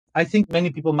I think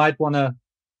many people might want to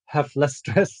have less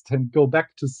stress and go back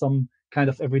to some kind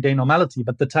of everyday normality.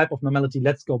 But the type of normality,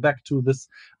 let's go back to this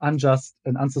unjust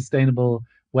and unsustainable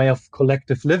way of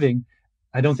collective living.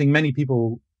 I don't think many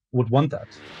people would want that.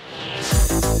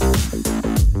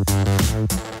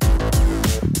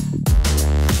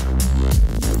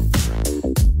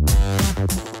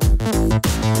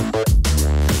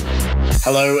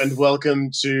 Hello and welcome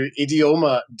to Idioms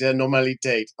of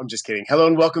Normality. I'm just kidding. Hello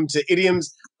and welcome to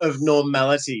Idioms of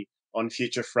Normality on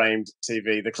Future Framed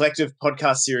TV, the collective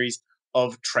podcast series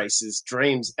of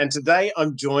Traces.Dreams. And today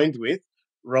I'm joined with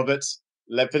Robert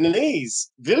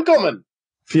Lepenies. Willkommen.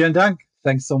 Vielen Dank.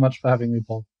 Thanks so much for having me,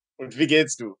 Paul. Und wie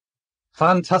geht's du?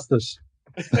 Fantastisch.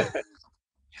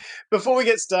 Before we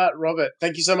get started, Robert,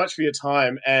 thank you so much for your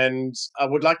time. And I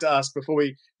would like to ask, before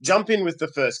we jump in with the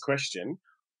first question,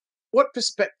 what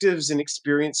perspectives and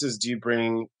experiences do you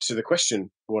bring to the question,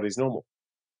 what is normal?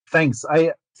 Thanks.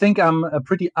 I think I'm a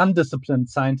pretty undisciplined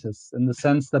scientist in the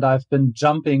sense that I've been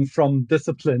jumping from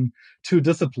discipline to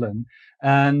discipline,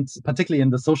 and particularly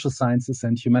in the social sciences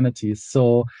and humanities.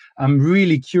 So I'm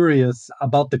really curious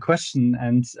about the question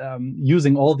and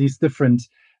using all these different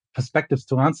perspectives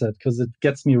to answer it because it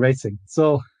gets me racing.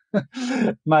 So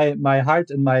my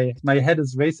heart and my head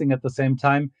is racing at the same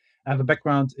time. I have a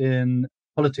background in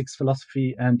politics,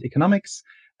 philosophy, and economics,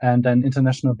 and then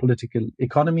international political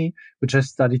economy, which I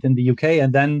studied in the UK.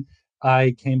 And then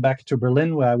I came back to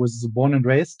Berlin, where I was born and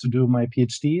raised, to do my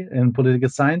PhD in political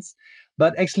science,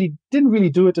 but actually didn't really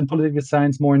do it in political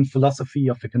science, more in philosophy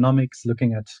of economics,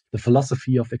 looking at the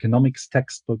philosophy of economics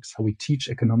textbooks, how we teach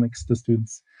economics to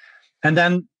students. And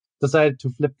then decided to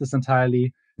flip this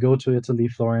entirely, go to Italy,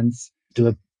 Florence, do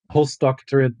a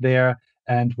postdoctorate there,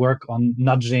 and work on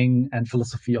nudging and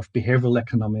philosophy of behavioral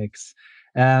economics.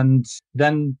 And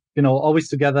then, always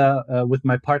together with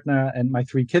my partner and my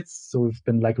 3 kids. So we've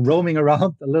been like roaming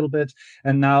around a little bit.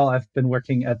 And now I've been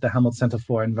working at the Helmholtz Centre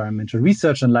for Environmental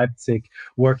Research in Leipzig,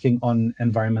 working on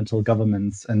environmental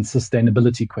governance and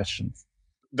sustainability questions.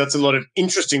 That's a lot of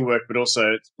interesting work, but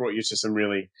also it's brought you to some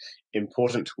really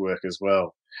important work as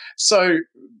well. So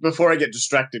before I get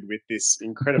distracted with this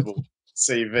incredible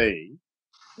CV,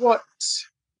 what,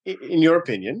 in your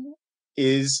opinion,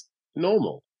 is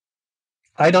normal?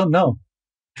 I don't know.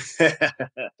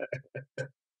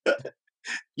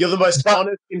 You're the most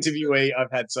honest interviewee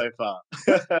I've had so far.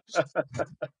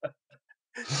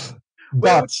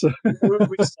 Where would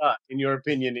we start, in your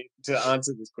opinion, to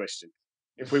answer this question,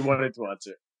 if we wanted to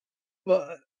answer it?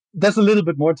 Well, there's a little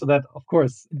bit more to that, of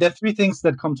course. There are 3 things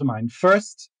that come to mind.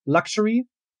 First, luxury.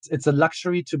 It's a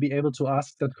luxury to be able to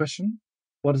ask that question.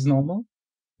 What is normal?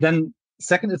 Then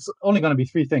second, it's only going to be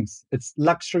 3 things. It's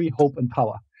luxury, hope, and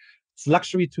power. It's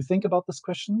luxury to think about this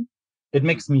question. It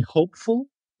makes me hopeful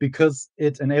because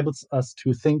it enables us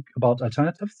to think about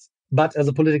alternatives. But as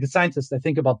a political scientist, I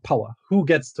think about power. Who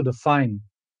gets to define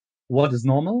what is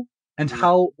normal and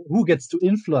who gets to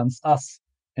influence us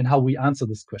and how we answer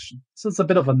this question? So it's a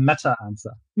bit of a meta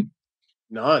answer.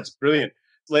 No, it's brilliant.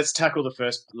 Let's tackle the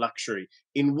first, luxury.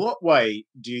 In what way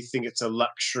do you think it's a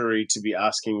luxury to be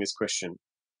asking this question?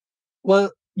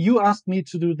 Well, you asked me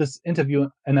to do this interview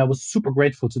and I was super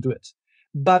grateful to do it.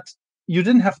 But you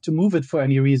didn't have to move it for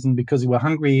any reason because you were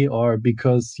hungry or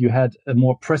because you had a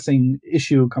more pressing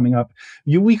issue coming up.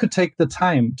 We could take the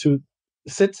time to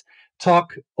sit,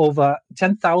 talk over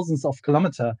 10,000s of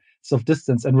kilometers of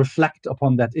distance and reflect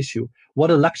upon that issue. What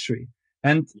a luxury.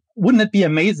 And wouldn't it be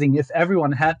amazing if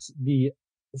everyone had the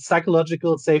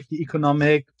psychological safety,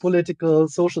 economic, political,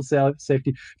 social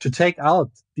safety to take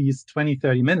out these 20,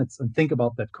 30 minutes and think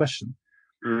about that question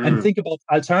and think about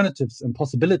alternatives and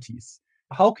possibilities.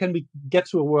 How can we get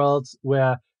to a world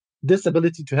where this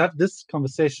ability to have this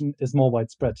conversation is more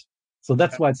widespread? So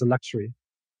that's why it's a luxury.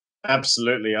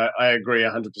 Absolutely. I agree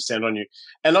 100% on you.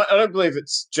 And I don't believe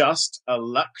it's just a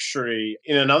luxury.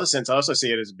 In another sense, I also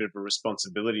see it as a bit of a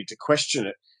responsibility to question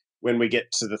it when we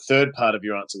get to the third part of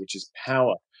your answer, which is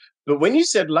power. But when you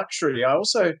said luxury,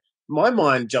 my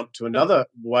mind jumped to another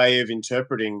way of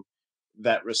interpreting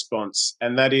that response,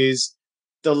 and that is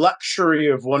the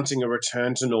luxury of wanting a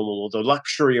return to normal, or the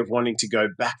luxury of wanting to go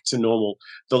back to normal,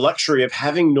 the luxury of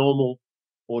having normal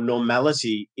or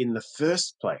normality in the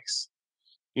first place.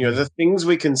 The things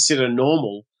we consider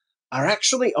normal are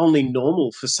actually only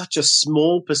normal for such a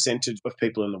small percentage of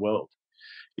people in the world.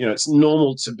 It's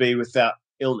normal to be without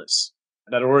illness.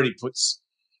 That already puts,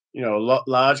 a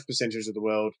large percentage of the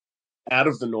world out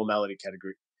of the normality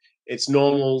category. It's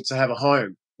normal to have a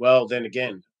home. Well, then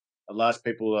again, a large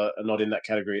people are not in that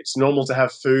category. It's normal to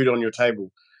have food on your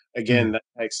table. Again, that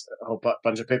takes a whole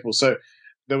bunch of people. So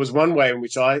there was one way in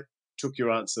which I took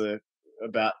your answer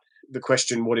about the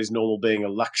question, what is normal being a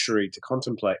luxury to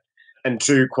contemplate? And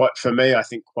two, quite for me, I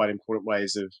think quite important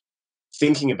ways of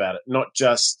thinking about it. Not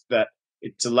just that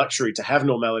it's a luxury to have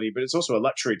normality, but it's also a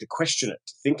luxury to question it,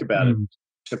 to think about it, Mm.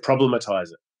 to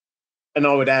problematize it. And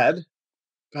I would add,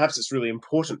 perhaps it's really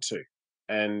important to.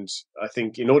 And I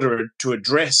think in order to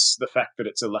address the fact that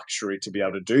it's a luxury to be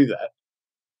able to do that,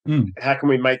 Mm. how can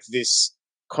we make this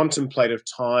contemplative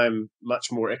time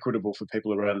much more equitable for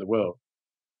people around the world?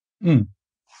 Mm.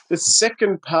 The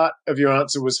second part of your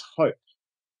answer was hope.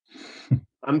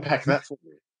 Unpack that for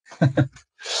me.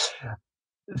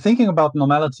 Thinking about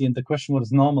normality and the question what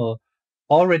is normal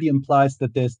already implies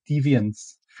that there's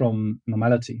deviance from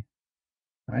normality,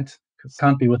 right? Because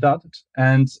can't be without it.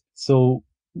 And so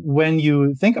when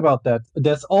you think about that,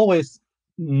 there's always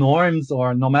norms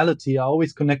or normality are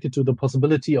always connected to the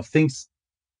possibility of things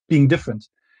being different.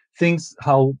 Things,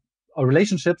 how our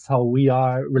relationships, how we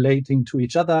are relating to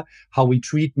each other, how we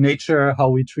treat nature, how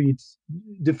we treat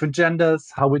different genders,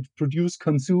 how we produce,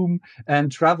 consume,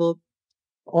 and travel.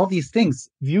 All these things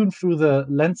viewed through the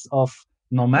lens of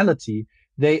normality,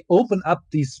 they open up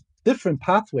these different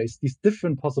pathways, these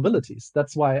different possibilities.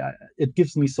 That's why it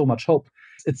gives me so much hope.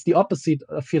 It's the opposite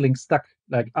of feeling stuck,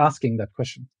 like asking that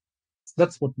question.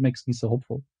 That's what makes me so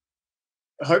hopeful.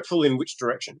 Hopeful in which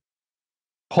direction?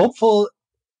 Hopeful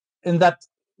in that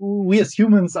we as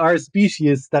humans are a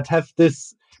species that have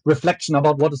this reflection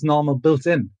about what is normal built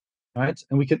in, right?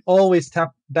 And we can always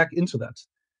tap back into that.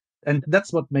 And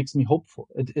that's what makes me hopeful.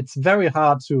 It's very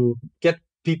hard to get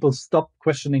people stop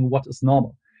questioning what is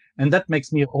normal. And that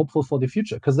makes me hopeful for the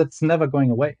future because that's never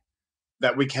going away.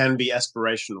 That we can be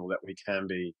aspirational, that we can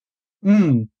be.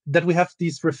 That we have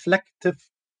these reflective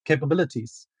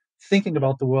capabilities, thinking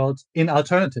about the world in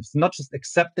alternatives, not just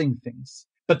accepting things,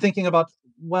 but thinking about,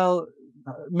 well,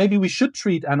 maybe we should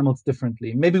treat animals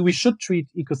differently. Maybe we should treat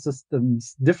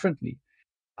ecosystems differently.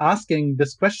 Asking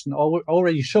this question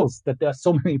already shows that there are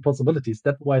so many possibilities.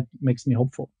 That's why it makes me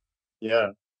hopeful.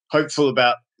 Yeah. Hopeful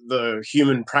about the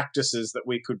human practices that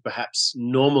we could perhaps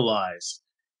normalize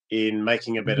in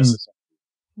making a better society.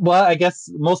 Well, I guess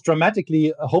most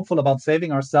dramatically hopeful about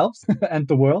saving ourselves and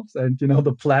the world and,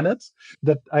 the planet.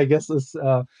 That I guess is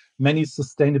many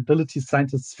sustainability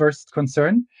scientists' first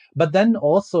concern. But then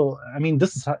also, I mean,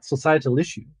 this is a societal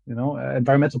issue.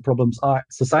 Environmental problems are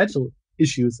societal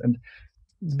issues and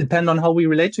depend on how we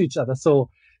relate to each other. So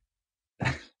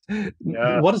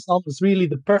what is normal is really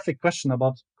the perfect question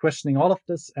about questioning all of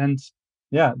this. And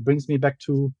yeah, it brings me back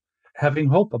to having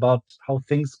hope about how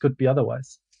things could be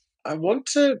otherwise. I want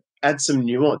to add some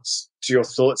nuance to your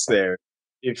thoughts there,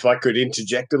 if I could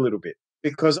interject a little bit,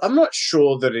 because I'm not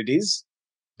sure that it is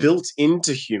built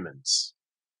into humans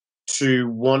to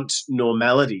want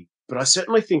normality, but I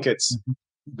certainly think it's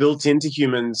built into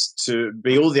humans to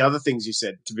be all the other things you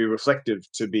said, to be reflective,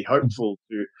 to be hopeful,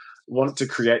 to want to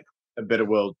create a better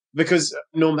world. Because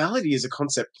normality is a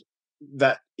concept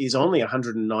that is only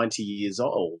 190 years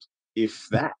old, if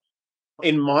that.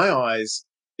 In my eyes,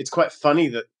 it's quite funny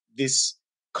that this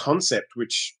concept,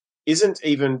 which isn't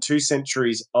even 2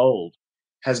 centuries old,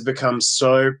 has become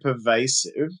so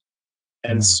pervasive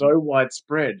and so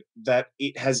widespread that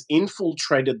it has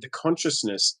infiltrated the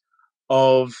consciousness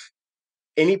of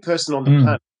any person on the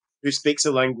planet who speaks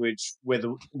a language where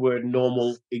the word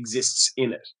normal exists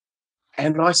in it.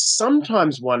 And I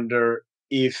sometimes wonder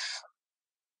if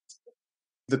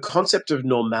the concept of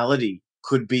normality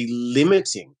could be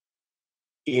limiting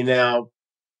in our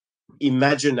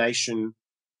imagination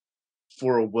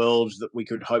for a world that we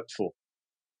could hope for.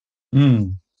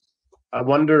 I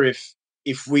wonder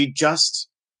if we just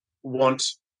want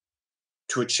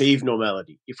to achieve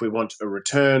normality, if we want a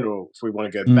return or if we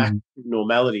want to go back to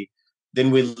normality, then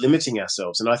we're limiting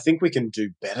ourselves. And I think we can do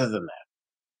better than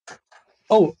that.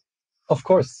 Oh, of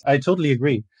course. I totally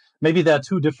agree. Maybe there are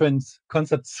two different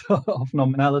concepts of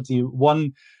normality.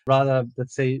 One rather,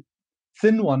 let's say,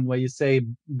 thin one where you say,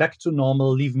 back to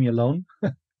normal, leave me alone.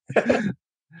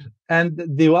 And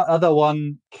the other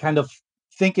one kind of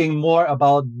thinking more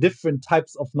about different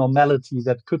types of normality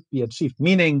that could be achieved,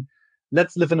 meaning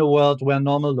let's live in a world where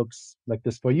normal looks like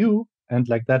this for you and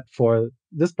like that for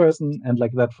this person and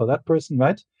like that for that person,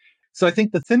 right? So I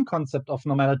think the thin concept of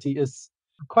normality is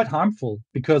quite harmful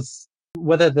because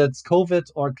whether that's COVID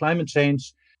or climate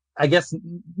change, I guess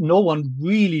no one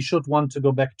really should want to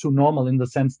go back to normal in the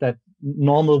sense that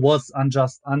normal was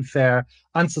unjust, unfair,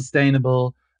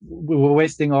 unsustainable. We were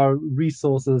wasting our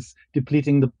resources,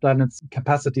 depleting the planet's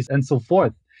capacities, and so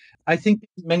forth. I think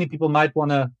many people might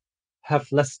want to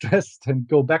have less stress and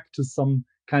go back to some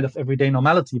kind of everyday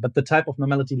normality. But the type of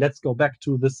normality, let's go back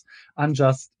to this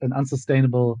unjust and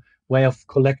unsustainable way of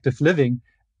collective living,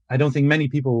 I don't think many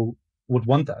people would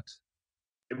want that.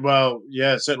 Well,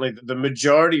 yeah, certainly the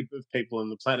majority of people on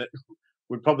the planet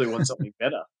would probably want something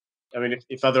better. I mean,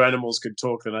 if other animals could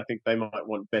talk, then I think they might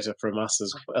want better from us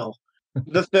as well.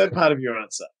 The third part of your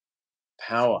answer,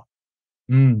 power.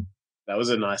 Mm. That was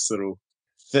a nice little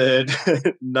third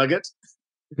nugget.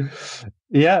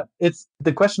 Yeah, it's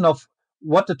the question of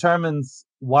what determines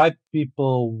why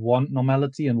people want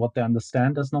normality and what they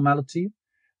understand as normality.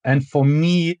 And for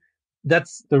me,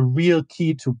 that's the real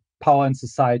key to power in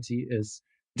society is,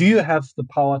 do you have the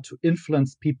power to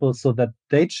influence people so that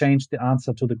they change the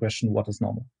answer to the question, what is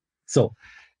normal? So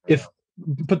if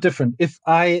put different, if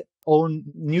I own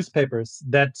newspapers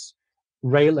that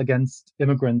rail against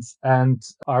immigrants and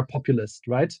are populist,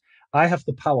 right? I have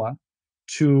the power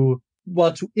to,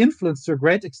 well, to influence to a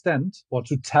great extent, or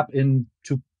to tap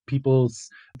into people's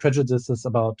prejudices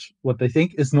about what they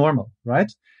think is normal,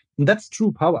 right? And that's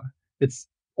true power. It's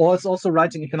also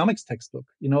writing economics textbook,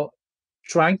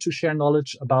 trying to share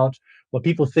knowledge about what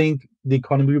people think the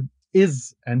economy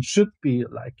is and should be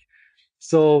like.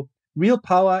 So real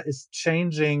power is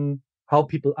changing how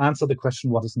people answer the question,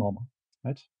 what is normal,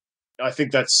 right? I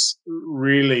think that's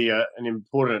really an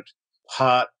important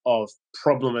part of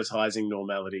problematizing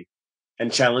normality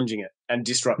and challenging it and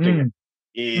disrupting it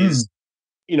Mm, mm, is,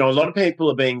 a lot of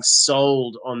people are being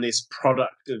sold on this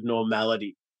product of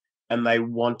normality and they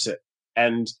want it.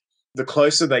 And the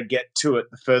closer they get to it,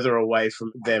 the further away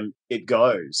from them it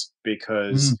goes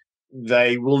because mm,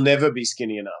 they will never be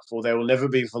skinny enough, or they will never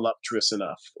be voluptuous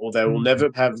enough, or they will mm, never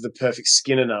have the perfect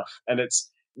skin enough. And it's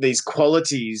these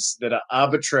qualities that are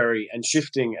arbitrary and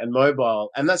shifting and mobile.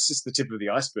 And that's just the tip of the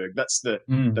iceberg. That's the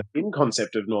mm, thin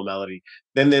concept of normality.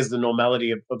 Then there's the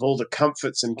normality of all the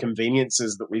comforts and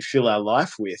conveniences that we fill our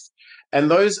life with.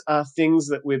 And those are things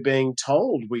that we're being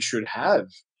told we should have.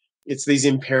 It's these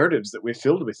imperatives that we're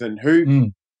filled with, and who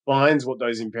mm. finds what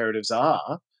those imperatives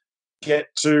are get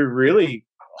to really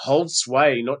hold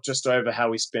sway, not just over how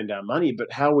we spend our money,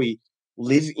 but how we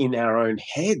live in our own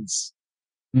heads.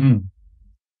 Mm.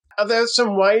 Are there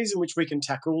some ways in which we can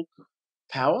tackle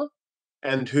power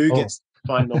and who Oh, gets to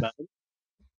find normality?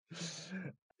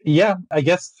 yeah, I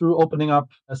guess through opening up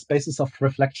spaces of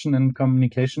reflection and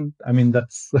communication. I mean,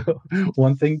 that's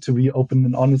one thing, to be open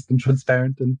and honest and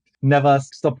transparent and never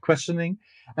stop questioning.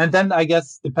 And then I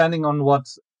guess, depending on what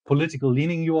political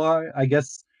leaning you are, I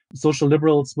guess social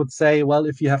liberals would say, well,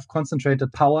 if you have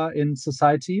concentrated power in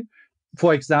society,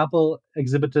 for example,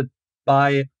 exhibited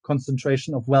by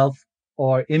concentration of wealth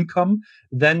or income,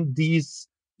 then these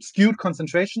skewed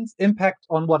concentrations impact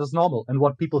on what is normal and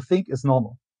what people think is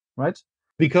normal, right?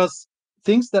 Because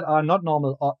things that are not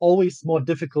normal are always more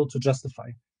difficult to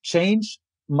justify. Change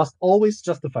must always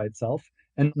justify itself,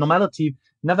 and normality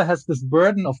never has this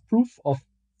burden of proof of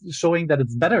showing that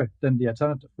it's better than the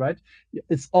alternative, right?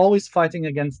 It's always fighting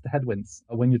against the headwinds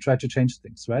when you try to change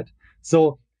things, right?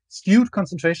 So skewed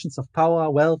concentrations of power,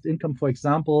 wealth, income, for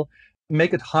example,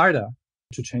 make it harder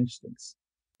to change things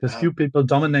because Wow. few people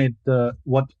dominate the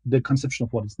conception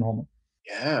of what is normal.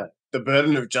 Yeah. The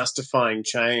burden of justifying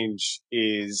change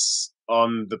is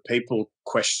on the people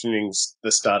questioning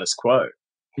the status quo.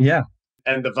 Yeah.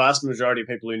 And the vast majority of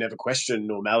people who never question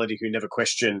normality, who never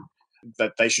question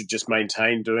that they should just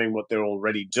maintain doing what they're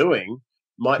already doing,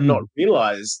 might not Mm.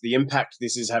 realize the impact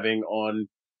this is having on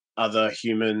other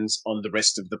humans, on the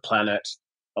rest of the planet,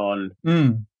 on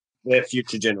Mm. their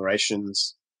future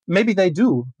generations. Maybe they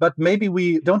do, but maybe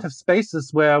we don't have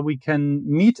spaces where we can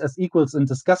meet as equals and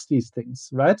discuss these things,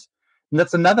 right? And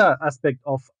that's another aspect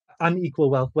of unequal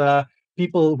wealth, where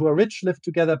people who are rich live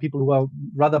together, people who are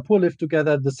rather poor live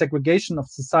together. The segregation of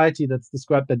society that's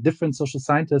described by different social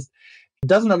scientists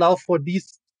doesn't allow for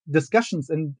these discussions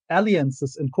and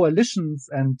alliances and coalitions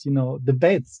and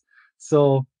debates.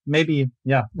 So maybe,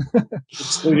 yeah.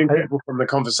 Excluding people from the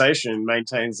conversation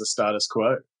maintains the status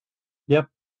quo. Yep.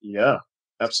 Yeah,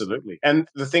 absolutely. And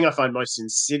the thing I find most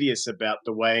insidious about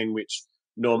the way in which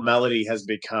normality has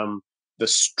become the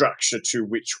structure to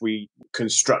which we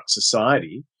construct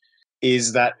society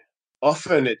is that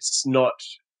often it's not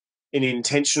an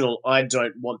intentional, I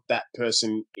don't want that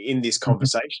person in this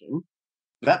conversation.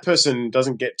 That person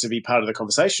doesn't get to be part of the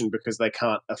conversation because they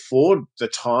can't afford the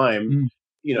time,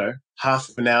 Mm. half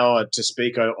an hour to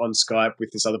speak on Skype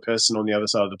with this other person on the other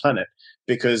side of the planet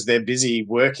because they're busy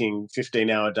working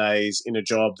 15-hour days in a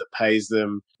job that pays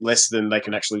them less than they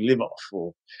can actually live off.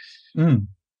 Or Mm.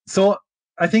 So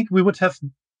I think we would have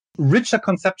richer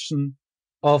conception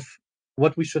of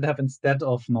what we should have instead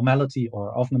of normality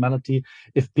or of normality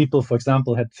if people, for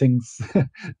example, had things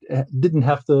didn't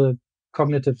have the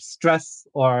cognitive stress,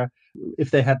 or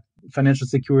if they had financial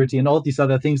security and all these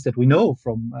other things that we know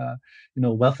from,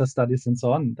 welfare studies and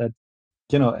so on, that,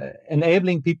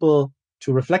 enabling people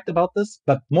to reflect about this,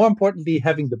 but more importantly,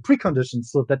 having the preconditions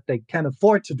so that they can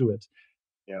afford to do it.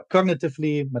 Yeah.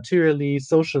 Cognitively, materially,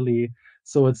 socially.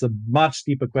 So it's a much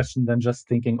deeper question than just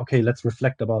thinking, okay, let's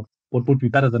reflect about what would be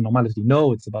better than normality.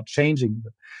 No, it's about changing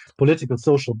the political,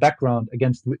 social background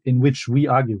in which we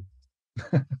argue.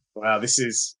 Wow, this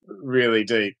is really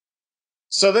deep.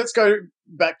 So let's go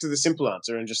back to the simple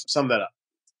answer and just sum that up.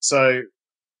 So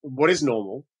what is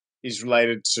normal is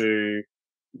related to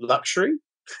luxury.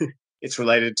 It's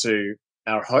related to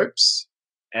our hopes,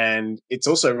 and it's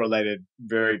also related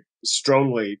very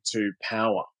strongly to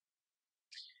power.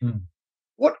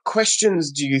 What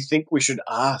questions do you think we should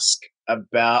ask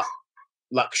about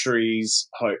luxuries,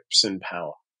 hopes, and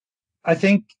power? I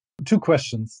think two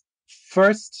questions.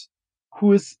 First,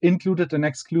 who is included and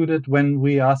excluded when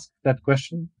we ask that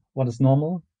question? What is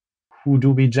normal? Who do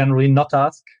we generally not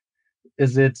ask?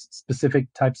 Is it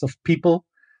specific types of people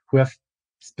who have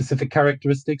specific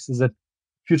characteristics? Is it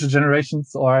future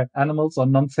generations or animals or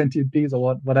non-sentient beings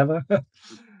or whatever?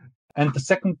 And the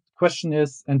second question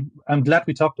is, and I'm glad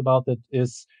we talked about it,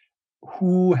 is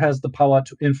who has the power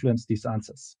to influence these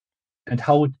answers? And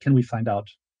how can we find out?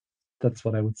 That's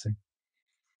what I would say.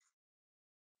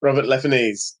 Robert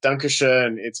Lepenies,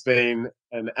 Dankeschön. It's been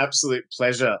an absolute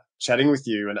pleasure chatting with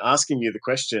you and asking you the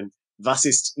question, was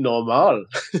ist normal?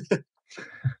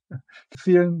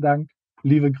 Vielen Dank.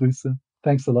 Liebe Grüße.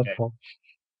 Thanks a lot, Okay. Paul.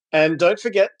 And don't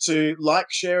forget to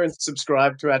like, share, and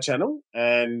subscribe to our channel.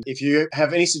 And if you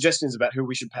have any suggestions about who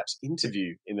we should perhaps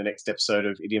interview in the next episode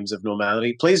of Idioms of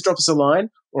Normality, please drop us a line.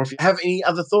 Or if you have any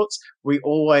other thoughts, we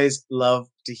always love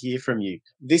to hear from you.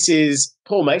 This is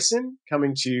Paul Mason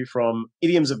coming to you from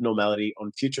Idioms of Normality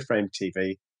on Future Frame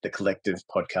TV, the collective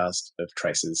podcast of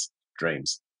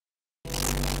Traces.Dreams.